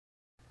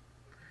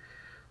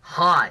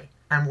Hi,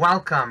 and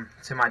welcome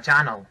to my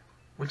channel,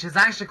 which is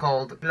actually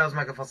called Close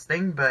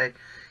Microfosting, but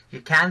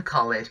you can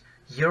call it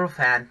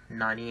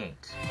EuroFan98.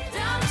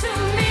 Down to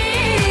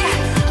me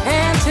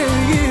and to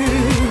you.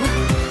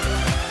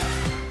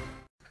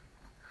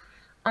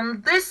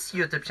 On this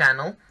YouTube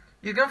channel,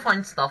 you can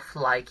find stuff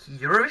like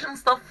Eurovision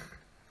stuff.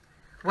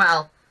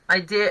 Well,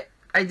 I did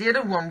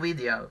one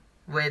video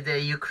with a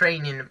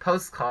Ukrainian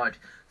postcard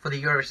for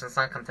the Eurovision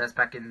Song Contest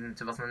back in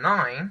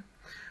 2009.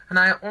 And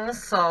I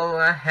also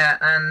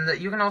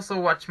and you can also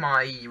watch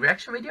my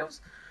reaction videos.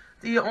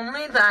 The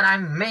only that I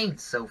made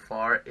so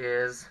far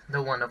is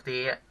the one of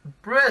the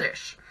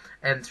British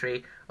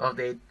entry of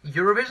the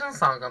Eurovision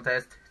Song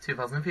Contest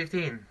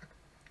 2015.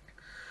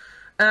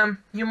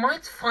 You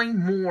might find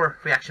more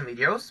reaction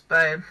videos,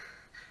 but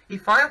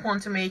if I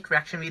want to make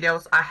reaction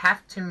videos, I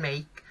have to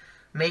make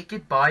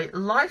it by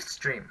live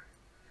stream.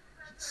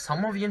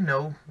 Some of you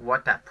know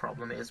what that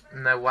program is,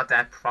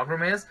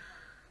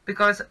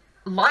 because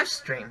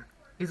Livestream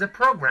is a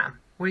program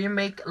where you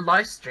make a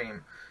live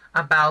stream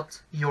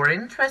about your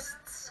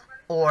interests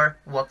or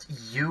what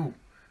you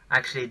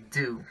actually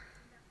do.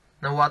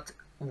 Now,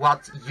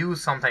 what you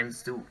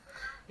sometimes do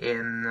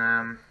in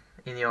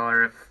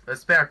your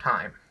spare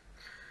time.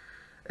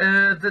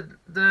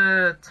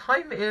 The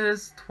time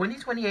is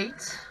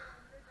 2028,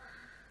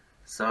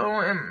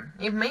 so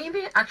it may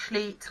be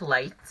actually too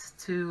late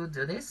to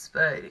do this,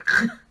 but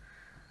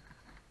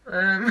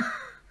I'm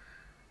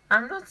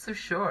not so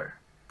sure.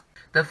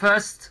 The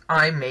first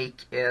I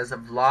make is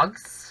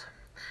vlogs.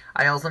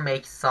 I also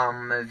make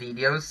some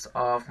videos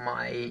of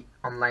my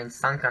online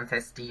song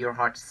contest, the Your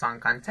Heart Song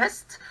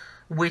Contest,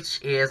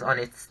 which is on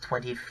its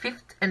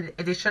 25th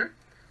edition,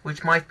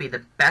 which might be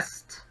the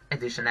best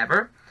edition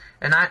ever.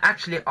 And I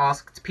actually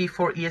asked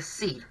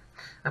P4ESC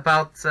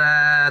about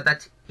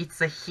that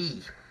it's a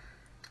he,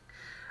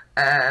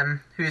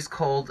 who is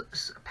called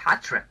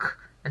Patrick,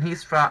 and he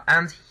is from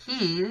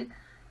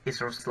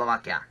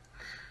Slovakia.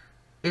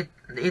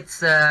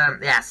 It's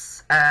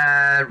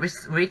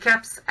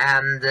recaps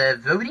and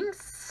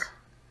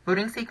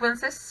voting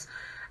sequences,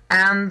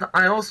 and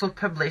I also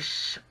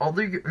publish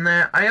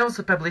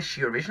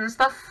Eurovision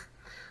stuff,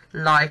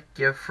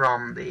 like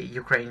from the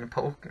Ukrainian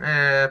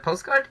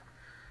postcard,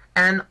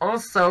 and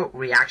also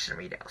reaction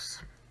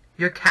videos.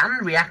 You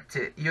can react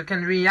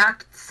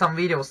some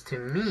videos to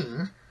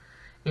me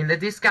in the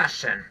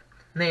discussion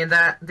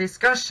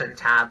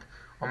tab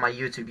on my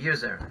YouTube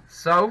user.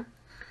 So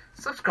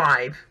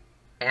subscribe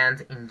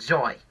and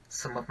enjoy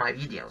some of my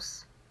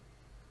videos.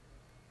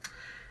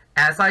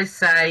 As I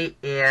say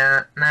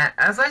in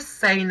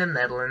the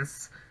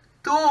Netherlands,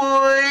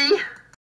 doei!